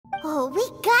Oh, we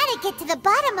gotta get to the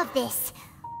bottom of this.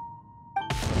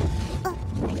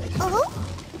 Oh?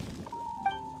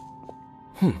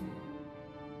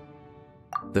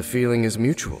 The feeling is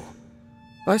mutual.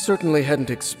 I certainly hadn't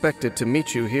expected to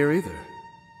meet you here either.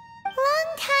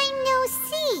 Long time no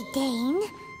see, Dane.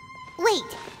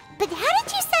 Wait, but how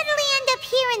did you suddenly end up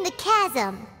here in the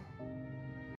chasm?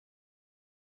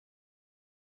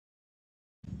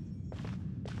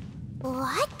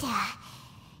 What the?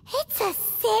 It's a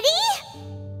city?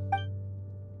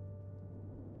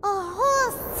 A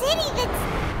whole city that's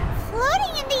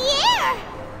floating in the air!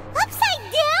 Upside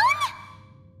down?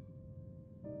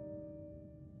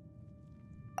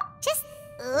 Just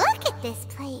look at this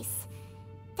place.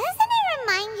 Doesn't it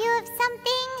remind you of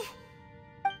something?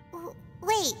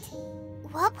 Wait,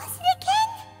 what was it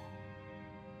again?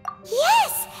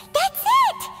 Yes, that's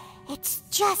it! It's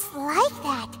just like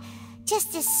that.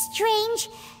 Just as strange,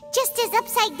 just as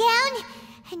upside down,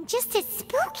 and just as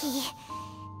spooky.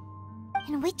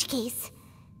 In which case,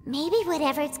 maybe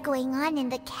whatever's going on in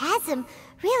the chasm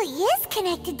really is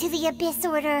connected to the Abyss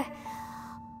Order.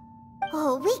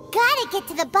 Oh, we gotta get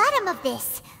to the bottom of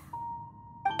this.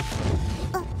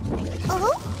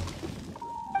 Oh?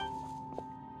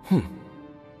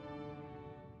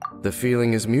 The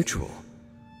feeling is mutual.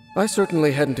 I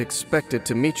certainly hadn't expected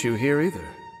to meet you here either.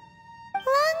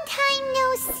 Long time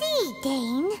no see,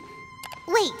 Dane.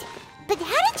 Wait, but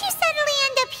how did you suddenly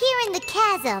end up here in the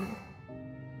chasm?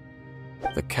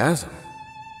 The chasm?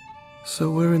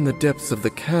 So we're in the depths of the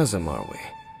chasm, are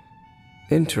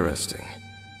we? Interesting.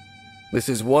 This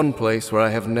is one place where I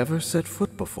have never set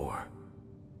foot before.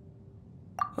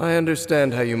 I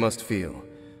understand how you must feel.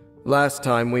 Last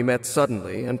time we met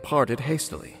suddenly and parted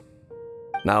hastily.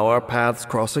 Now our paths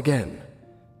cross again.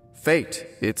 Fate,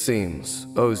 it seems,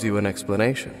 owes you an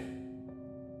explanation.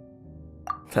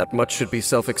 That much should be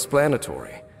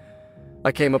self-explanatory.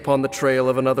 I came upon the trail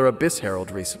of another Abyss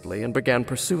Herald recently and began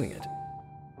pursuing it.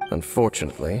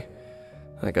 Unfortunately,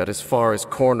 I got as far as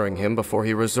cornering him before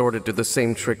he resorted to the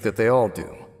same trick that they all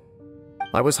do.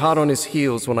 I was hot on his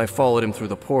heels when I followed him through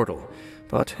the portal,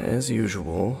 but as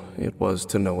usual, it was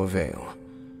to no avail.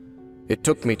 It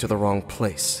took me to the wrong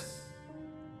place.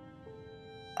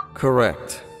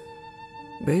 Correct.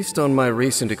 Based on my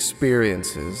recent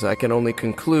experiences, I can only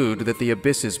conclude that the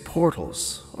Abyss's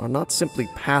portals are not simply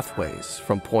pathways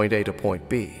from point A to point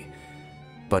B,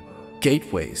 but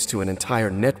gateways to an entire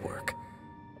network.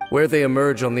 Where they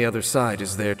emerge on the other side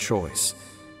is their choice.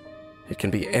 It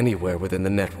can be anywhere within the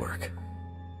network.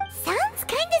 Sounds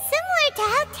kinda similar to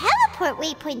how teleport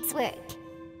waypoints work.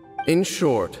 In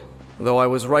short, though I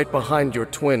was right behind your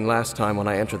twin last time when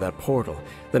I entered that portal,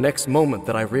 the next moment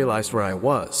that I realized where I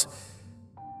was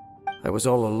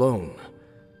all alone,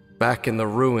 back in the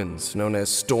ruins known as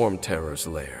Storm Terror's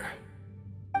lair.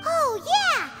 Oh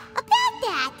yeah, about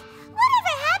that!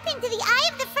 Whatever happened to the Eye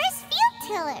of the First Field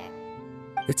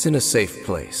Tiller? It's in a safe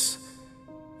place.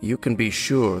 You can be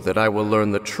sure that I will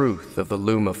learn the truth of the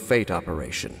Loom of Fate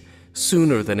operation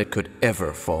sooner than it could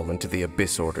ever fall into the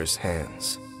Abyss Order's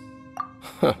hands.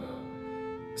 Huh.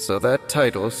 So that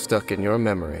title stuck in your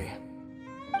memory.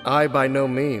 I by no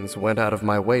means went out of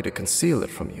my way to conceal it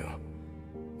from you.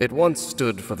 It once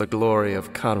stood for the glory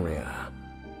of Canria,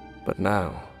 but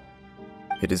now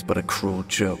it is but a cruel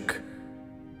joke.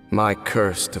 My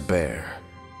curse to bear.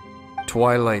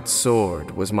 Twilight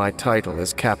Sword was my title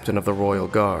as captain of the Royal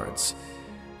Guards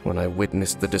when I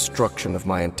witnessed the destruction of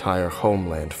my entire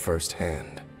homeland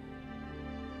firsthand.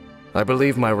 I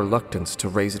believe my reluctance to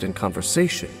raise it in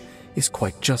conversation is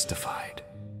quite justified.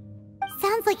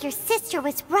 Sounds like your sister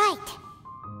was right.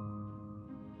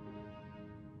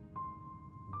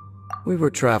 We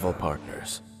were travel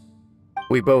partners.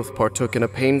 We both partook in a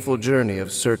painful journey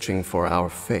of searching for our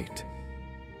fate.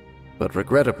 But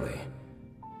regrettably,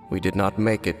 we did not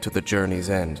make it to the journey's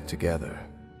end together.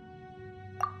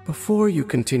 Before you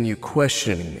continue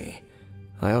questioning me,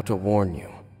 I ought to warn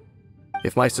you.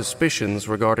 If my suspicions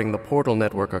regarding the portal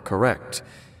network are correct,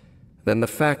 then the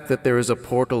fact that there is a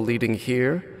portal leading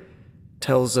here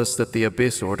tells us that the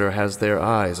Abyss Order has their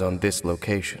eyes on this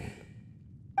location.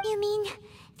 You mean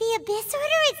the Abyss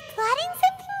Order is plotting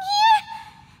something here?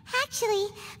 Actually,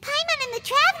 Paimon and the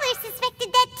Traveler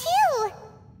suspected that too.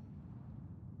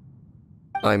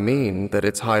 I mean that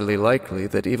it's highly likely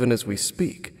that even as we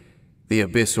speak, the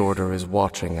Abyss Order is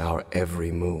watching our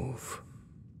every move.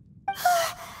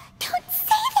 Don't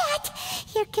say that!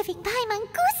 You're giving Paimon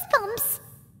goosebumps.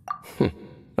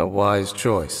 A wise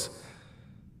choice.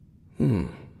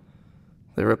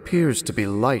 There appears to be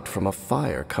light from a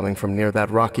fire coming from near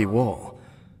that rocky wall.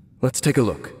 Let's take a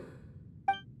look.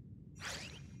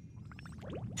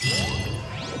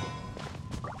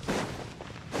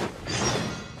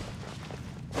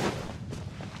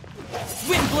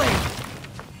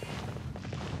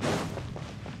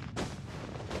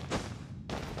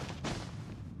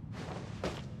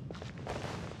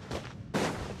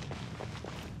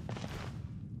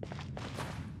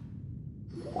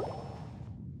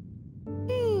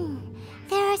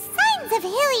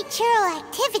 of hilly churl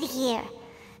activity here.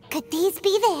 Could these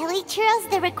be the hilly churls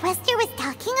the requester was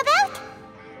talking about?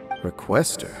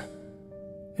 Requester?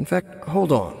 In fact,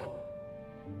 hold on.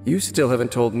 You still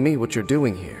haven't told me what you're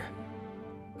doing here.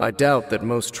 I doubt that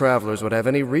most travelers would have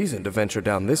any reason to venture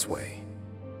down this way.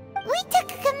 We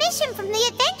took a commission from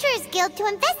the Adventurers Guild to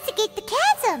investigate the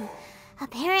chasm.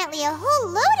 Apparently a whole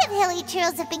load of hilly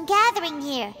churls have been gathering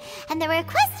here, and the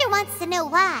requester wants to know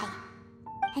why.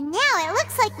 And now it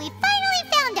looks like we finally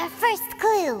found our first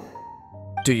clue.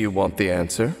 Do you want the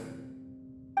answer?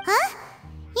 Huh?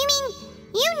 You mean,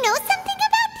 you know something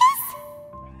about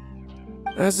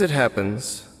this? As it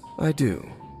happens, I do.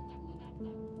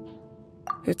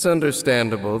 It's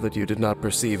understandable that you did not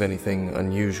perceive anything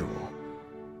unusual.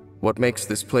 What makes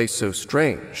this place so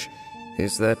strange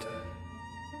is that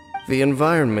the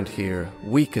environment here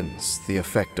weakens the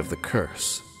effect of the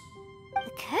curse.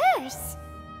 The curse?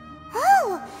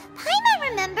 Oh, Paimon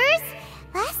remembers!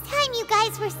 Last time you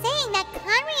guys were saying that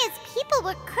Conria's people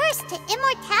were cursed to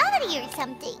immortality or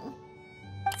something.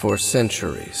 For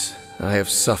centuries, I have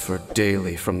suffered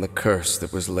daily from the curse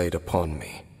that was laid upon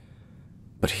me.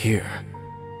 But here,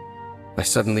 I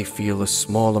suddenly feel a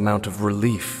small amount of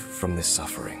relief from this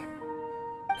suffering.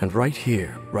 And right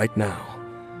here, right now,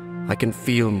 I can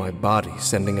feel my body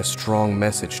sending a strong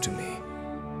message to me.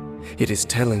 It is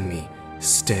telling me,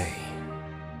 stay.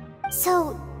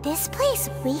 So, this place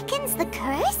weakens the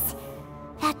curse?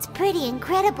 That's pretty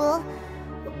incredible.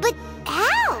 But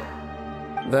how?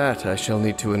 That I shall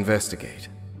need to investigate.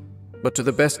 But to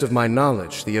the best of my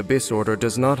knowledge, the Abyss Order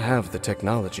does not have the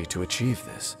technology to achieve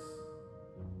this.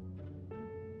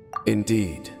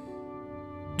 Indeed.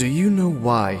 Do you know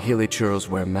why Hilichurls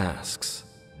wear masks?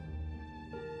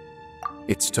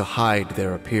 It's to hide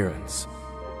their appearance,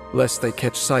 lest they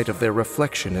catch sight of their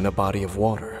reflection in a body of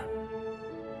water.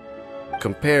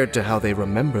 Compared to how they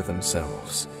remember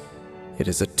themselves, it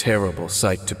is a terrible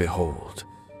sight to behold,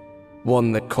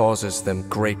 one that causes them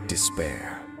great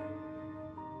despair.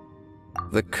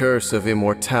 The curse of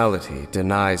immortality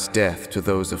denies death to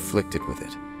those afflicted with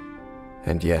it,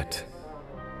 and yet,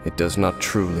 it does not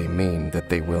truly mean that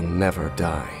they will never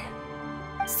die.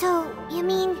 So, you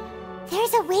mean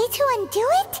there's a way to undo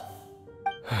it?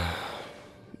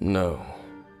 No.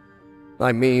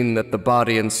 I mean that the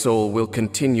body and soul will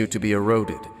continue to be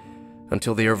eroded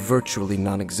until they are virtually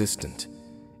non-existent,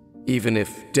 even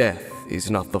if death is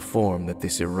not the form that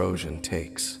this erosion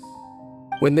takes.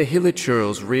 When the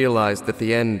Hilichurls realize that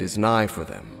the end is nigh for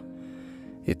them,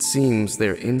 it seems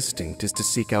their instinct is to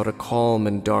seek out a calm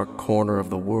and dark corner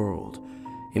of the world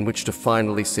in which to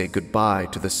finally say goodbye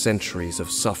to the centuries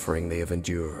of suffering they have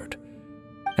endured.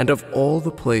 And of all the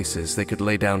places they could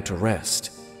lay down to rest,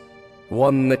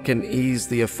 one that can ease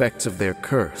the effects of their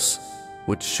curse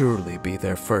would surely be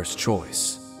their first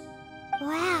choice.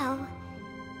 Wow.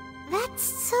 That's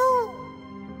so...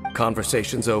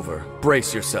 Conversation's over.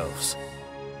 Brace yourselves.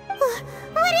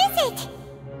 What is it?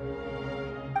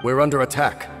 We're under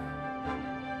attack.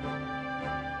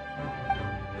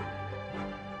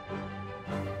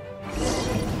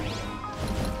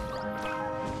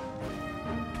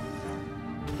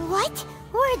 What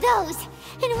were those?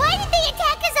 And why did they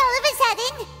attack us all of a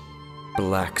sudden?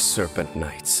 Black Serpent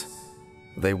Knights.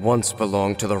 They once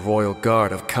belonged to the Royal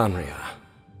Guard of Conria.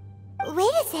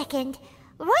 Wait a second.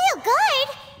 Royal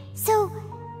Guard? So,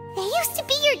 they used to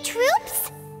be your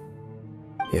troops?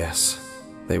 Yes,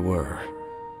 they were.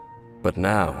 But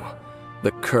now,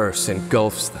 the curse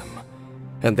engulfs them,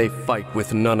 and they fight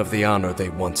with none of the honor they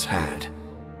once had.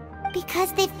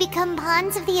 Because they've become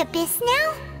pawns of the Abyss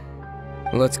now?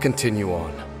 Let's continue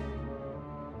on.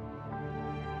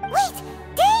 Wait!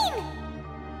 Dane!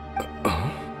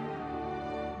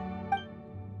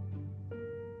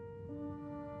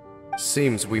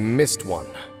 Seems we missed one.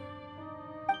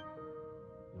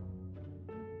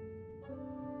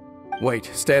 Wait,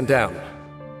 stand down.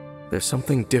 There's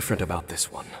something different about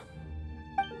this one.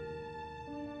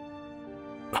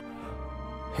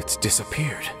 It's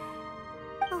disappeared.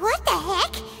 What the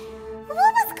heck?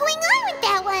 What was going on with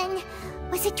that one?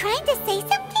 Was it trying to say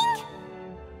something?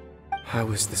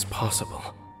 How is this possible?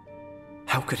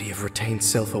 How could he have retained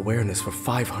self-awareness for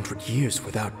 500 years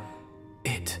without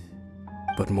it?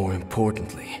 But more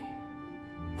importantly,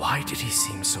 why did he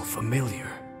seem so familiar?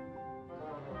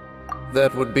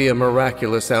 That would be a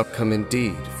miraculous outcome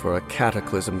indeed for a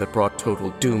cataclysm that brought total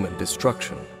doom and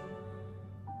destruction.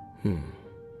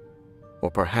 Or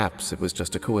perhaps it was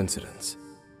just a coincidence.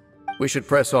 We should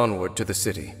press onward to the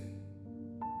city.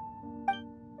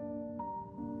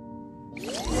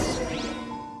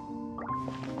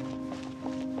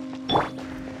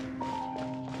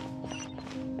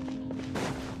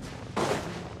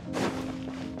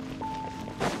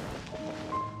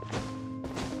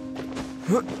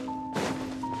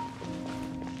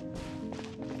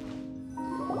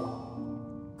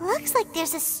 Looks like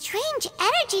there's a strange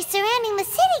energy surrounding the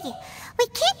city. We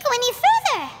can't go any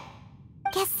further.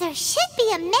 Guess there should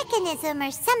be a mechanism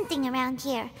or something around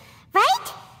here,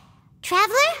 right?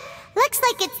 Traveler, looks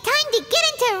like it's time to get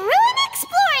into ruin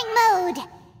exploring mode.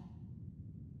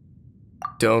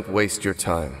 Don't waste your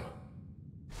time.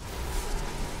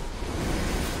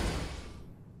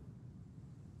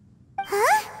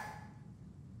 Huh?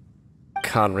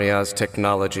 Khanria's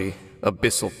technology,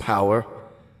 abyssal power.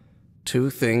 Two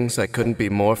things I couldn't be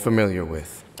more familiar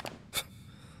with.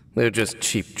 They're just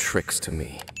cheap tricks to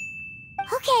me.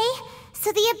 Okay,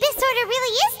 so the Abyss Order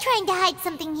really is trying to hide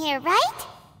something here, right?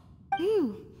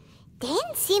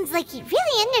 Dan seems like he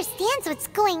really understands what's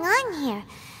going on here.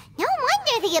 No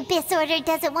wonder the Abyss Order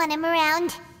doesn't want him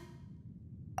around.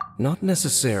 Not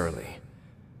necessarily.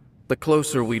 The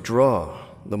closer we draw,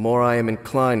 the more I am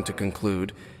inclined to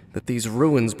conclude that these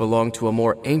ruins belong to a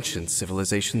more ancient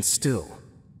civilization still.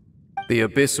 The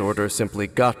Abyss Order simply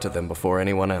got to them before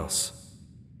anyone else.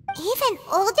 Even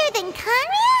older than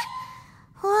Khanria?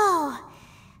 Whoa,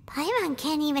 Paimon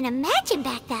can't even imagine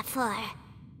back that far.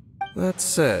 That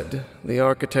said, the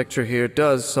architecture here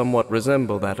does somewhat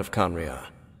resemble that of Khanria.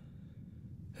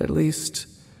 At least,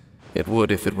 it would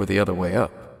if it were the other way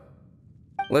up.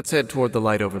 Let's head toward the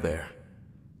light over there.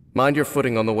 Mind your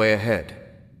footing on the way ahead.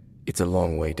 It's a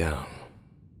long way down.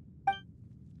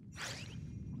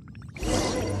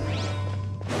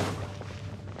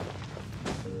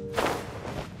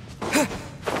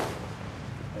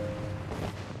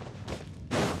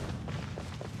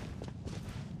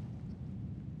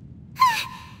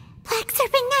 Black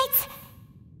Serpent Knights!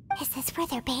 Is this where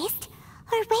they're based?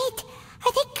 Or wait,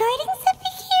 are they guarding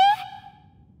something here?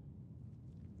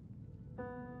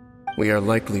 We are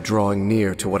likely drawing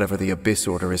near to whatever the Abyss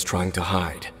Order is trying to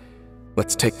hide.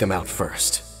 Let's take them out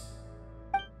first.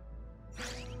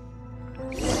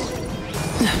 Hey,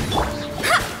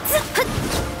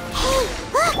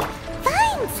 look!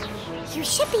 Vines! You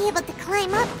should be able to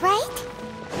climb up, right?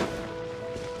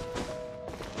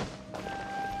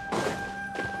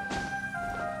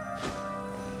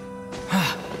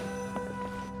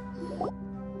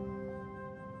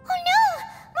 Oh no!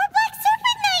 More Black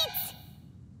Serpent Knights!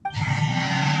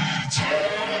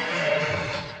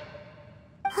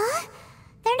 Huh?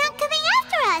 They're not coming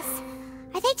after us!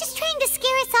 Are they just trying to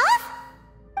scare us off?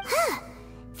 Huh.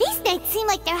 These knights seem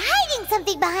like they're hiding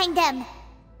something behind them.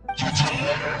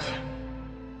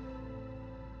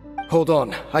 Hold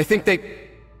on, I think they... They're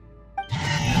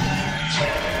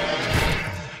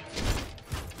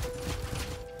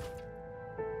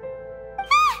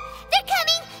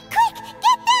coming! Quick,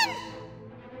 get them!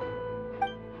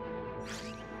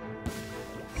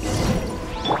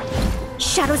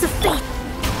 Shadows of fate!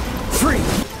 Free!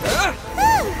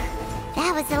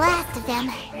 That was the last of them.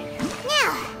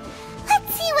 Now,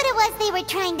 let's see what it was they were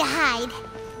trying to hide.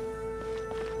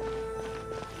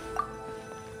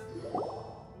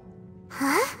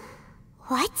 Huh?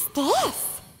 What's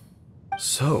this?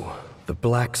 So, the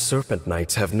Black Serpent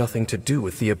Knights have nothing to do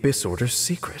with the Abyss Order's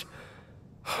secret.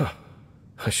 Huh.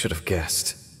 I should have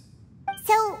guessed.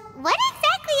 So, what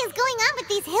exactly is going on with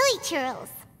these hilly churls?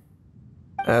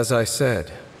 As I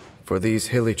said, for these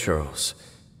hilly churls,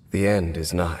 the end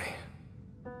is nigh.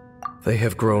 They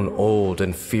have grown old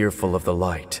and fearful of the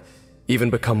light, even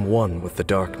become one with the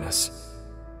darkness.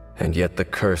 And yet the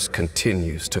curse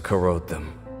continues to corrode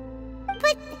them.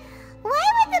 But why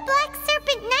would the Black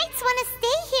Serpent Knights want to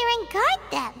stay here and guard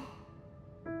them?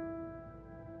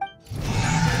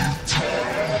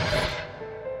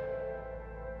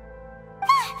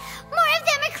 More of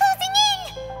them are closing in!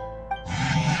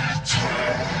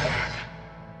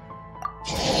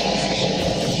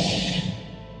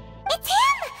 It's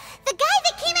him! The guy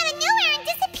that came out of nowhere and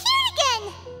disappeared again!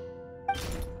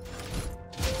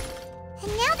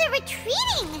 And now they're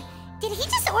retreating! Did he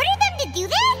just order them to do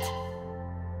that?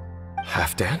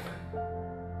 Halfdan?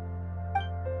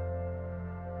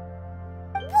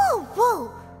 Whoa,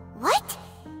 whoa! What?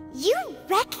 You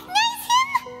recognize him?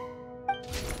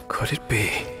 Could it be?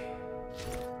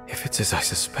 If it's as I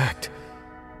suspect,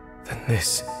 then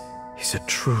this is a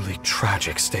truly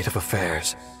tragic state of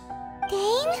affairs.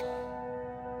 Dane?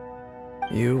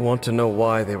 You want to know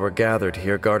why they were gathered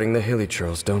here guarding the hilly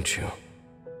churls, don't you?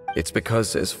 It's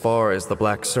because as far as the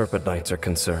Black Serpent Knights are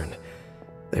concerned,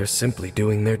 they're simply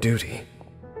doing their duty.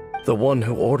 The one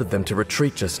who ordered them to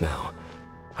retreat just now,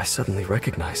 I suddenly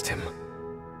recognized him.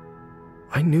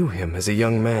 I knew him as a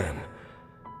young man,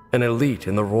 an elite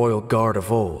in the royal guard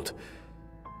of old.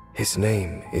 His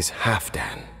name is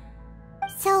Halfdan.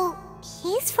 So,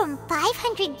 he's was from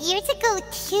 500 years ago,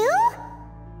 too?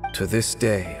 To this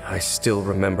day, I still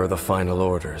remember the final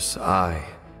orders I,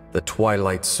 the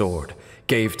Twilight Sword,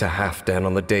 gave to Halfdan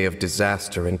on the day of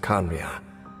disaster in Khaenri'ah,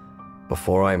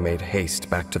 before I made haste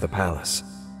back to the palace.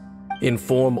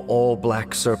 Inform all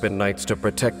Black Serpent Knights to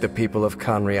protect the people of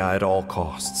Khaenri'ah at all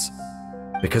costs.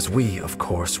 Because we, of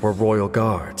course, were royal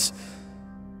guards.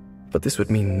 But this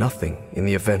would mean nothing in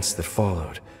the events that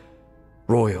followed.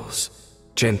 Royals,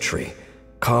 gentry,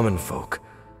 common folk,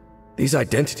 these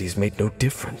identities made no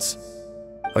difference.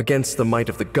 Against the might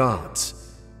of the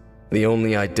gods, the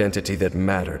only identity that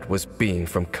mattered was being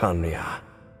from Khaenri'ah.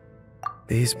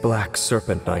 These Black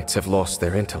Serpent Knights have lost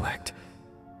their intellect,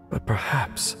 but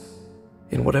perhaps,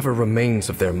 in whatever remains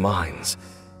of their minds,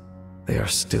 they are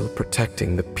still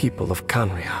protecting the people of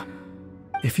Khaenri'ah.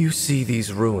 If you see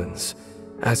these ruins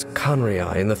as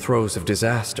Khaenri'ah in the throes of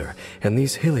disaster, and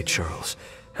these hilichurls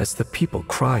as the people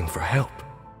crying for help,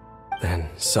 then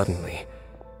suddenly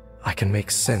I can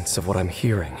make sense of what I'm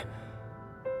hearing.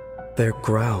 Their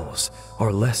growls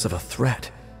are less of a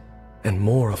threat and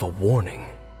more of a warning.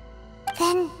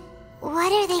 Then,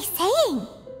 what are they saying?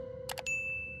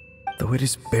 Though it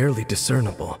is barely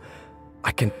discernible,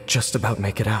 I can just about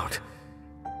make it out.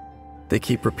 They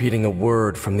keep repeating a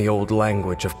word from the old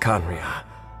language of Khaenri'ah.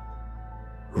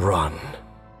 Run.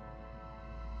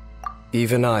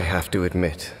 Even I have to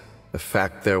admit, the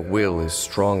fact their will is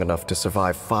strong enough to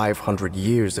survive 500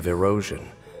 years of erosion.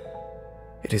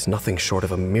 It is nothing short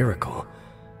of a miracle,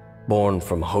 born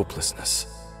from hopelessness.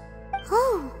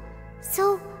 Oh,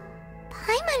 so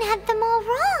Paimon had them all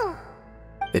wrong.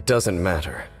 It doesn't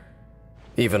matter.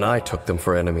 Even I took them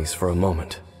for enemies for a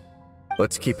moment.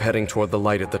 Let's keep heading toward the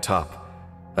light at the top.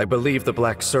 I believe the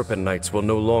Black Serpent Knights will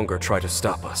no longer try to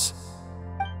stop us.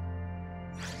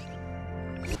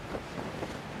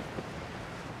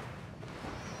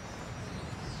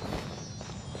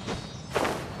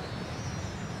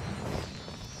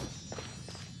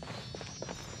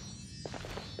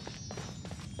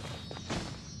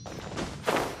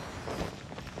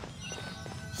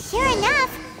 Sure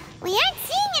enough, we aren't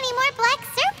seeing any more Black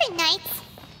Serpent Knights.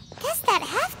 Guess that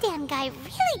Halfdan guy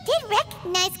really did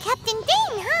recognize Captain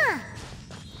Dane, huh?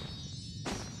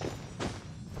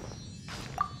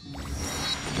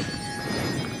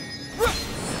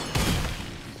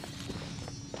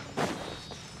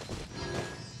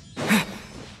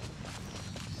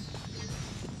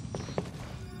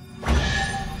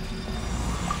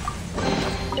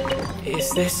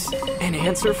 Is this an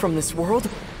answer from this world?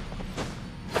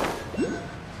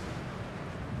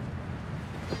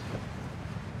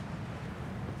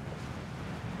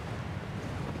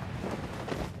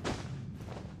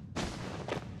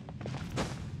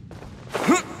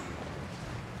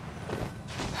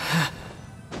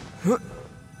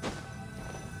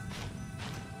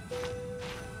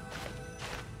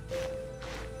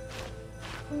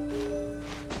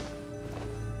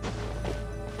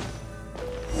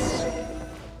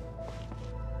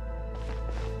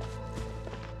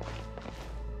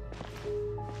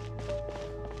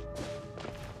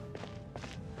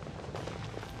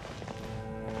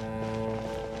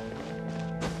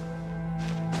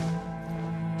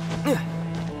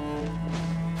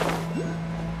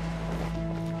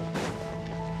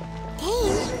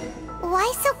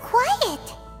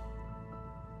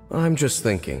 I'm just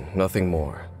thinking, nothing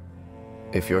more.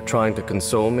 If you're trying to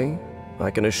console me,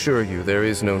 I can assure you there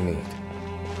is no need.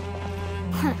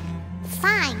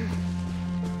 Fine.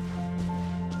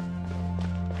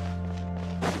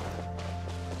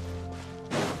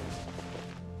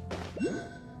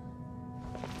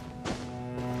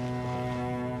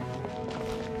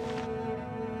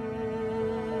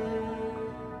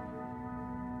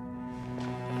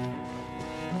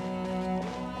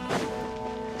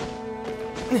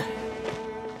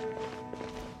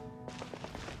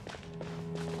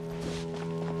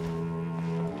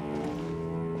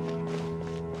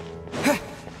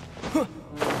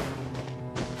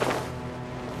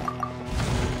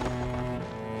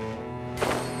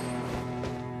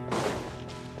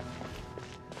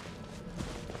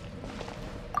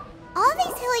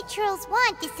 Churls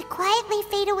want is to quietly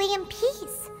fade away in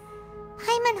peace.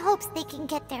 Paimon hopes they can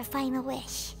get their final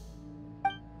wish.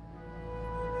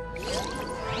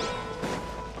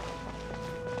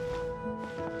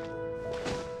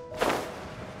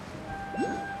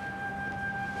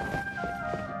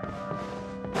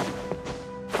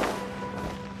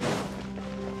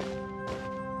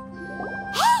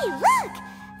 Hey, look!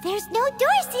 There's no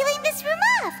door sealing this room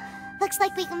off. Looks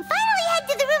like we can finally head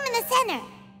to the room in the center.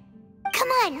 Come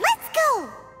on, let's go!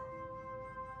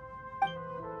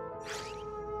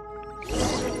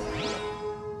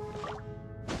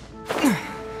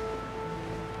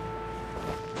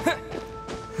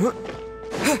 Look!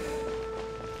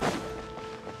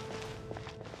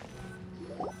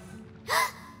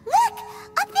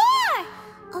 Up there!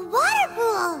 A water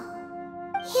pool!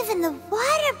 Even the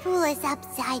water pool is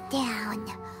upside down.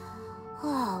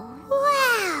 Oh,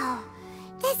 wow!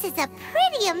 This is a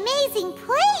pretty amazing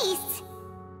place!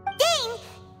 Dane,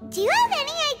 do you have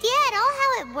any idea at all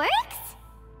how it works?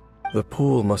 The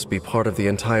pool must be part of the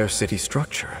entire city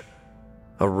structure.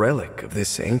 A relic of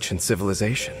this ancient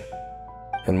civilization.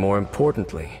 And more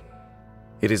importantly,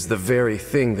 it is the very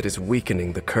thing that is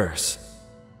weakening the curse.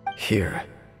 Here,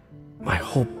 my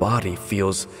whole body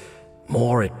feels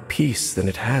more at peace than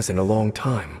it has in a long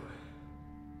time.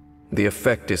 The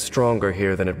effect is stronger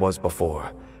here than it was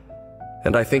before.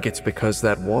 And I think it's because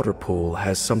that water pool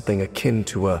has something akin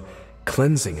to a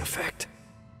cleansing effect.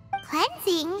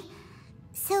 Cleansing?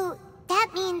 So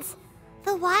that means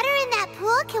the water in that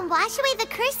pool can wash away the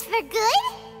curse for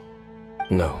good?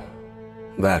 No,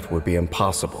 that would be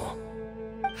impossible.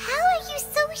 How are you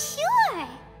so sure?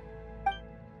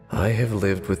 I have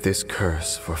lived with this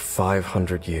curse for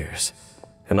 500 years,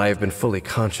 and I have been fully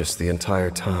conscious the entire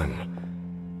time.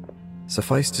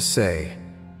 Suffice to say,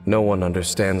 no one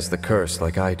understands the curse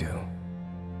like I do.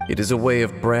 It is a way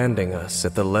of branding us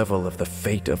at the level of the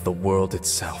fate of the world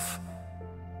itself.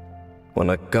 When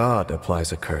a god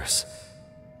applies a curse,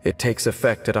 it takes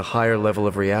effect at a higher level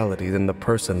of reality than the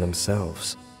person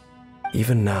themselves.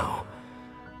 Even now,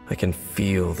 I can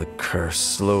feel the curse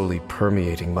slowly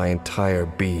permeating my entire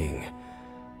being,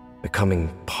 becoming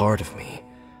part of me,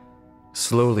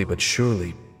 slowly but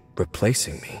surely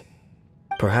replacing me.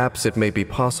 Perhaps it may be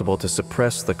possible to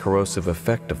suppress the corrosive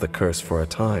effect of the curse for a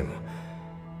time,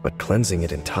 but cleansing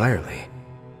it entirely,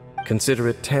 consider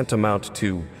it tantamount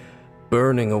to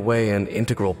burning away an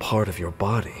integral part of your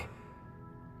body.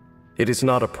 It is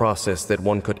not a process that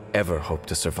one could ever hope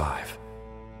to survive.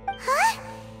 Huh?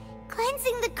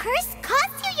 Cleansing the curse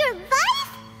cost you your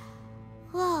life?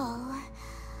 Whoa.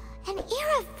 An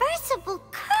irreversible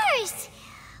curse!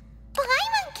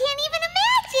 Paimon can't even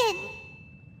imagine!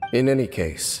 In any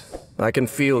case, I can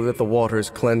feel that the water's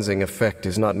cleansing effect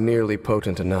is not nearly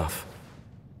potent enough.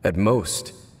 At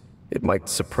most, it might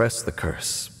suppress the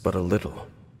curse, but a little.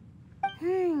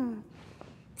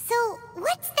 So,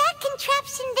 what's that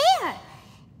contraption there?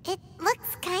 It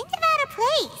looks kind of out of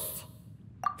place.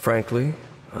 Frankly,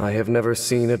 I have never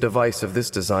seen a device of this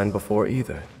design before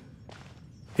either.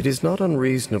 It is not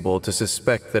unreasonable to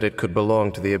suspect that it could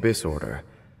belong to the Abyss Order.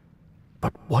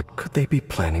 But what could they be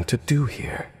planning to do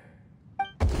here?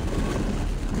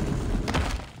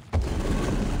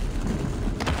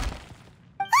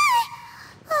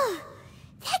 Oh,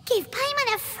 that gave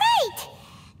Paimon a fright!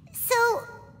 So,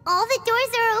 all the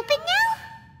doors are open now?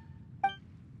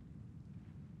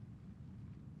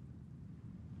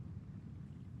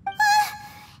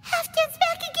 Halfdan's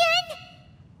back again!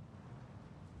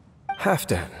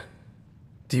 Halfdan,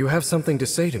 do you have something to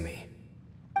say to me?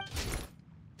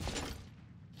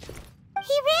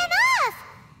 He ran off!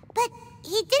 But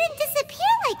he didn't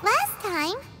disappear like last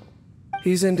time.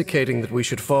 He's indicating that we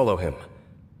should follow him.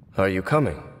 Are you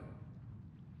coming?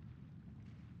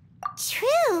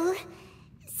 True.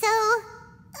 So,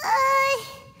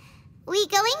 we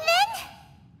going then?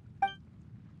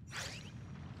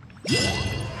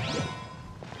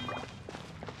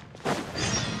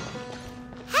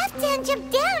 Halfdan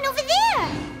jumped down over there!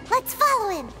 Let's follow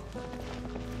him!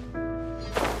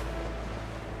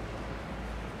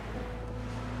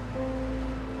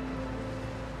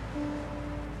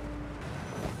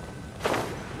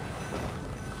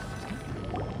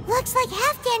 Looks like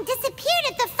Halfdan disappeared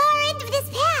at the far end of this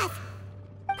path!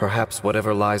 Perhaps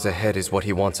whatever lies ahead is what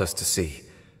he wants us to see.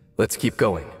 Let's keep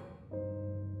going.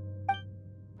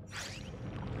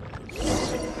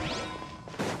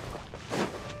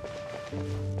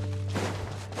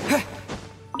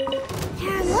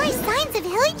 There are more signs of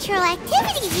hilichurl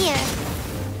activity here!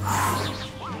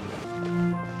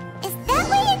 Is that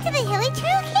way into the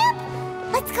hilichurl camp?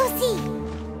 Let's go see!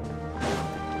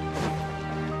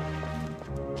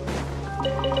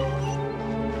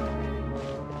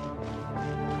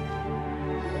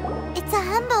 It's a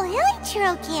humble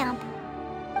hilichurl camp.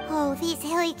 Oh, these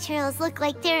hilichurls look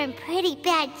like they're in pretty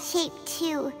bad shape,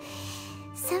 too.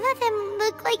 Some of them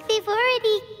look like they've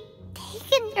already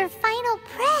taken their final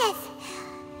breath.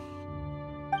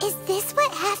 Is this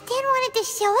what Halfdan wanted to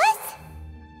show us?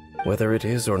 Whether it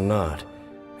is or not,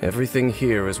 everything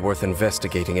here is worth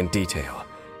investigating in detail.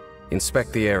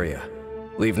 Inspect the area.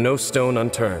 Leave no stone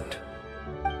unturned.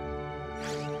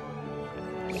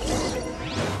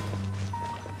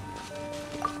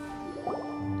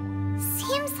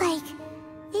 Seems like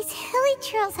these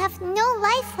hilichurls have no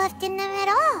life left in them at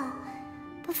all.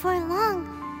 Before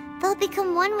long, they'll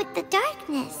become one with the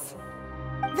darkness.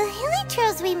 The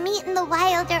hilichurls we meet in the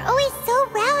wild are always so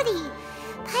rowdy.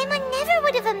 Paimon never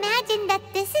would have imagined that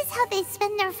this is how they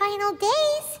spend their final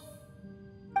days.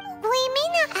 We may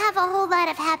not have a whole lot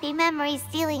of happy memories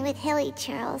dealing with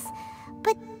hilichurls,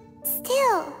 but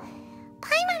still,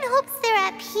 Paimon hopes they're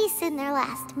at peace in their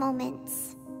last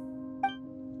moments.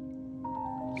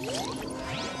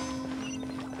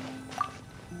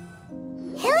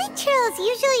 Hilichurls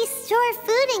usually store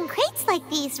food in crates like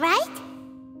these, right?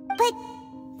 But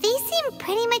these seem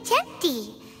pretty much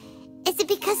empty. Is it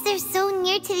because they're so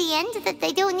near to the end that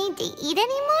they don't need to eat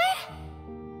anymore?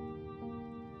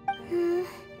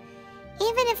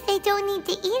 Even if they don't need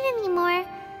to eat anymore,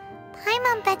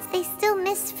 Paimon bets they still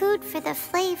miss food for the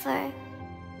flavor.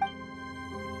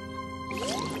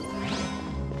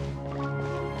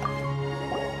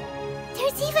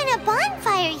 There's even a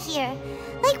bonfire here,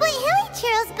 like what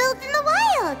hilichurls build in the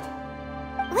wild.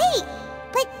 Wait,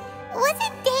 but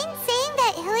wasn't Dane saying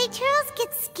that hilichurls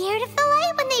get scared of the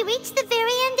light when they reach the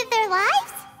very end of their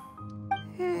lives?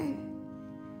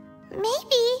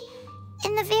 Maybe,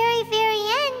 in the very, very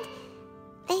end,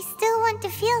 they still want to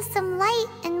feel some light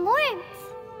and warmth.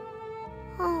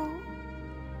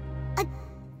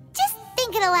 Just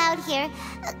thinking aloud here.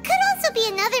 Could also be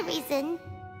another reason.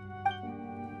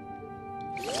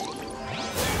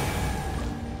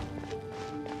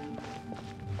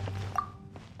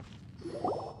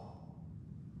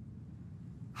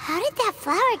 How did that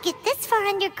flower get this far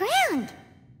underground?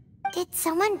 Did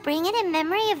someone bring it in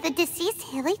memory of the deceased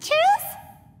hilichurls?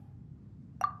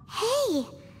 Hey,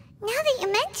 now that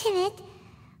you mention it,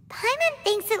 Paimon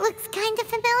thinks it looks kind of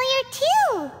familiar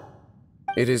too.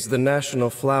 It is the national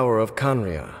flower of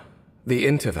Khaenri'ah, the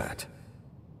Teyvat.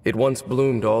 It once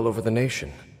bloomed all over the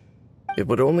nation. It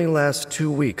would only last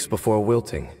 2 weeks before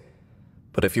wilting.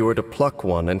 But if you were to pluck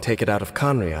one and take it out of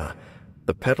Khaenri'ah,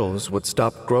 the petals would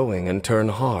stop growing and turn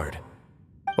hard.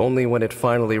 Only when it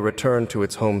finally returned to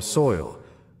its home soil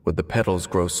would the petals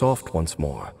grow soft once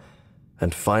more,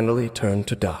 and finally turn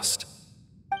to dust.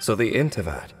 So the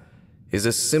Teyvat is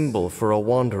a symbol for a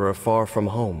wanderer far from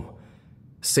home,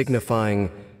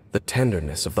 signifying the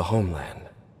tenderness of the homeland.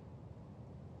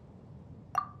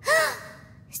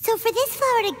 So for this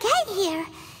flower to get here,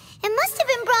 it must have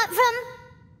been brought from...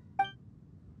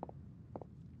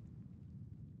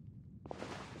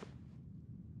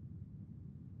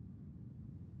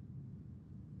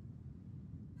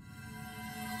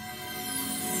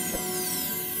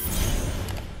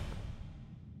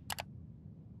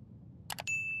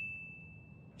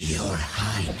 Your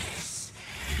Highness,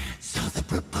 so the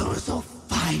proposal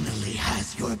finally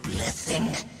has your blessing?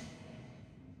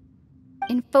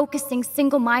 In focusing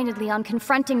single-mindedly on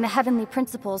confronting the heavenly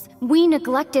principles, we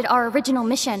neglected our original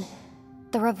mission,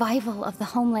 the revival of the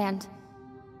homeland.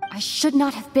 I should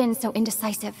not have been so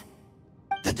indecisive.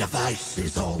 The device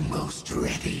is almost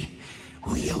ready.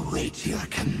 We await your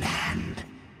command.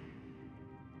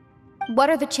 What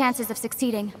are the chances of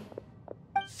succeeding?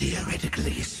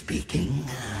 Theoretically speaking,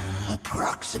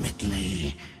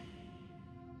 approximately.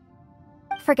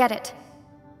 Forget it.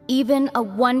 Even a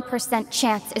 1%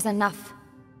 chance is enough.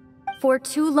 For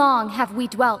too long have we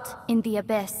dwelt in the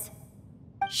abyss.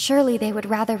 Surely they would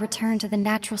rather return to the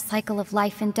natural cycle of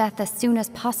life and death as soon as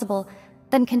possible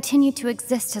than continue to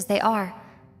exist as they are,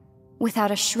 without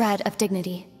a shred of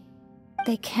dignity.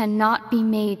 They cannot be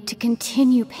made to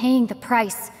continue paying the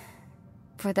price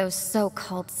for those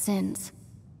so-called sins.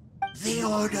 The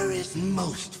Order is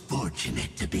most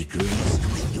fortunate to be graced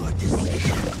with your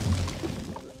decision.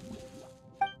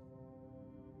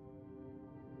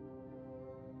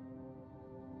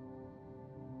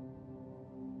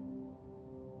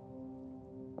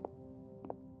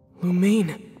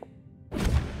 Lumine.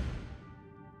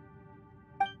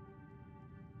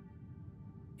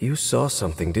 You saw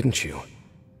something, didn't you?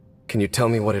 Can you tell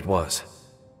me what it was?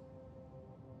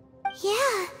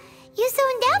 Yeah, you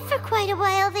zoned out for quite a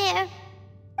while there.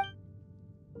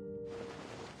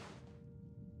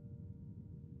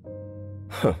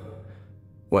 Huh.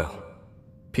 Well,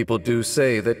 people do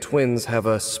say that twins have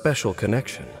a special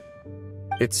connection.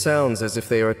 It sounds as if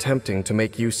they are attempting to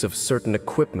make use of certain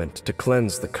equipment to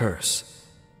cleanse the curse.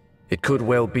 It could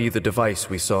well be the device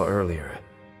we saw earlier.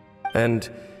 And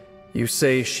you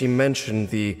say she mentioned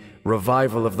the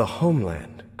revival of the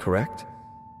homeland, correct?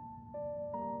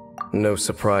 No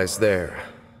surprise there.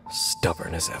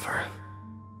 Stubborn as ever.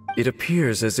 It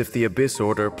appears as if the Abyss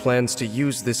Order plans to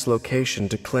use this location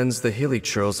to cleanse the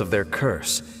hilichurls of their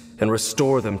curse and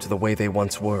restore them to the way they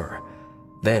once were.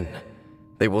 Then,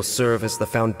 They will serve as the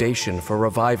foundation for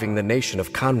reviving the nation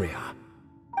of Khaenri'ah.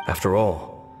 After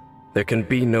all, there can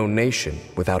be no nation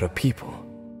without a people.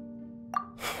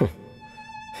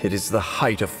 It is the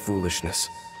height of foolishness.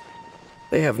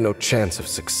 They have no chance of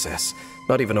success,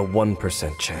 not even a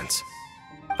 1% chance.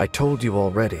 I told you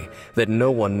already that no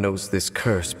one knows this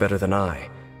curse better than I,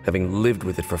 having lived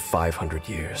with it for 500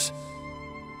 years.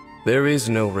 There is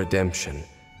no redemption.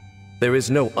 There is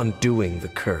no undoing the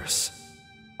curse.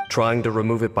 Trying to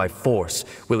remove it by force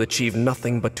will achieve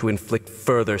nothing but to inflict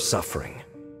further suffering.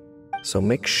 So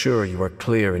make sure you are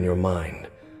clear in your mind.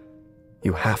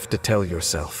 You have to tell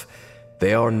yourself,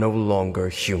 they are no longer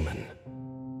human.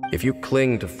 If you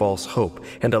cling to false hope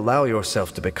and allow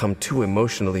yourself to become too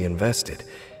emotionally invested,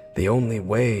 the only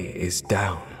way is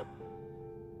down.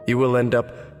 You will end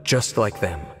up just like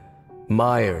them,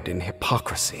 mired in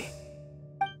hypocrisy.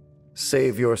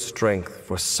 Save your strength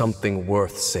for something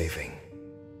worth saving.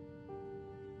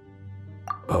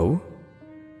 Oh?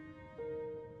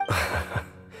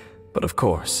 But of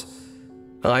course,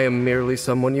 I am merely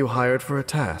someone you hired for a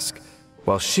task,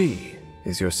 while she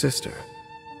is your sister.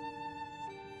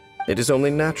 It is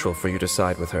only natural for you to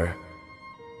side with her.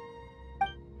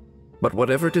 But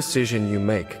whatever decision you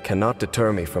make cannot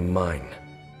deter me from mine.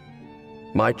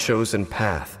 My chosen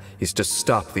path is to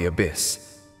stop the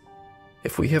Abyss.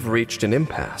 If we have reached an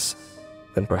impasse,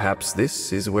 then perhaps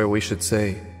this is where we should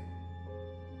say...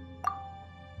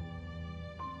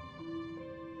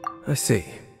 I see.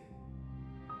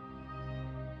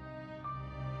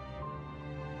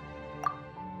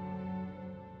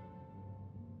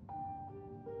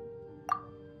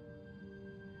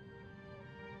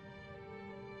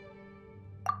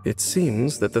 It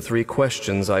seems that the 3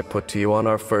 questions I put to you on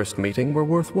our first meeting were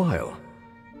worthwhile.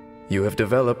 You have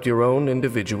developed your own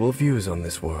individual views on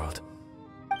this world.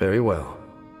 Very well.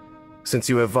 Since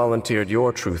you have volunteered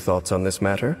your true thoughts on this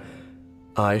matter,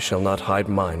 I shall not hide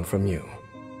mine from you.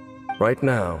 Right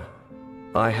now,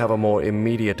 I have a more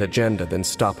immediate agenda than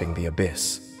stopping the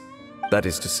Abyss. That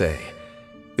is to say,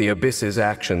 the Abyss's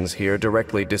actions here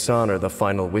directly dishonor the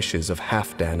final wishes of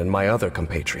Halfdan and my other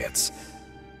compatriots.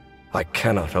 I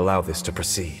cannot allow this to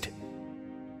proceed.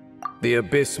 The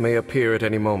Abyss may appear at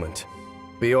any moment.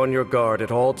 Be on your guard at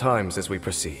all times as we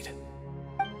proceed.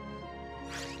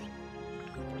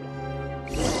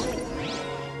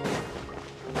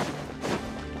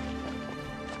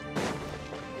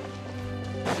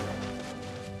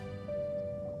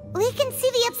 We can see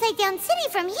the Upside Down City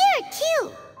from here,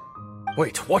 too.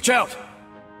 Wait, watch out!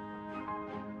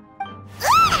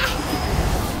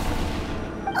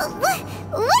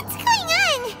 What's going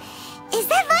on? Is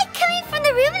that light coming from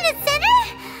the room in the center?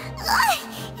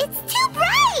 It's too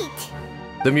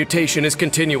bright! The mutation is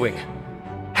continuing.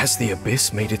 Has the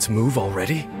Abyss made its move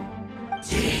already?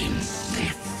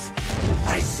 Dainsleif,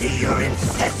 I see your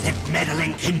incessant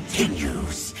meddling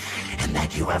continues, and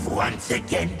that you have once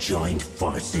again joined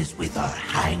forces with our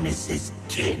Highness's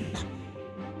kin.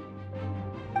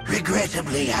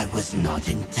 Regrettably, I was not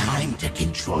in time to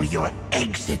control your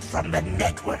exit from the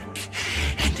network,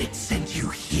 and it sent you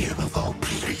here of all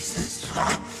places.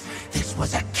 This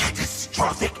was a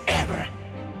catastrophic error.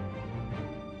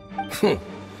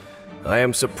 I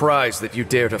am surprised that you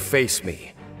dare to face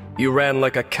me. You ran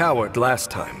like a coward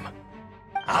last time.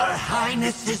 Our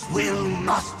Highness's will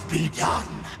must be done.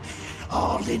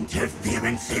 All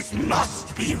interferences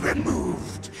must be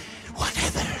removed,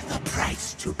 whatever the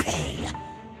price to pay.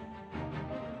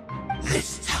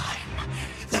 This time,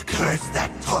 the curse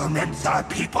that torments our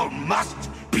people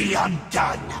must be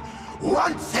undone,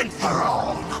 once and for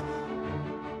all.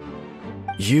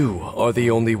 You are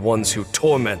the only ones who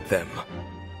torment them.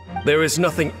 There is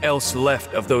nothing else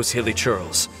left of those hilly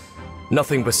churls.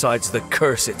 Nothing besides the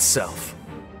curse itself.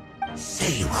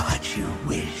 Say what you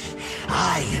wish.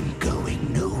 I am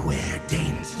going nowhere,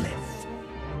 Dainsleif.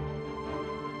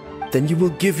 Then you will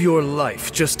give your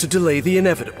life just to delay the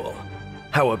inevitable.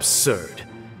 How absurd.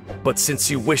 But since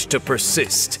you wish to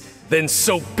persist, then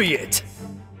so be it.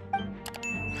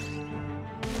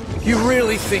 You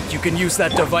really think you can use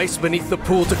that device beneath the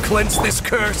pool to cleanse this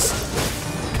curse?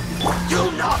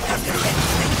 Do not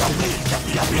underestimate the waves of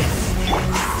the Abyss.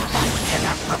 I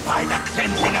cannot provide the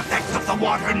cleansing effects of the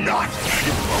water not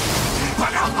tenfold,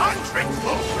 but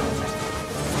 100-fold.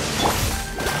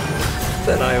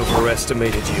 Then I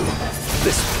overestimated you.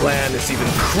 This plan is even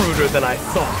cruder than I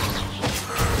thought.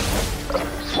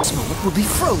 This moment will be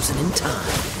frozen in time.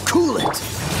 Cool it!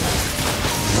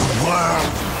 The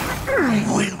world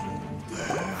will...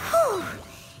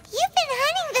 You've been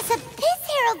hunting this Abyss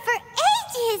Herald for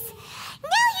ages!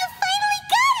 Now you finally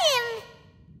got him!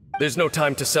 There's no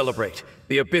time to celebrate.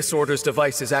 The Abyss Order's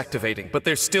device is activating, but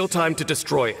there's still time to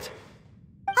destroy it.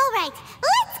 Alright,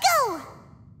 let's go!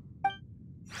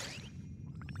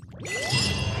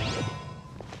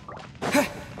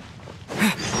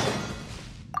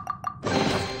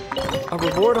 A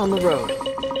reward on the road.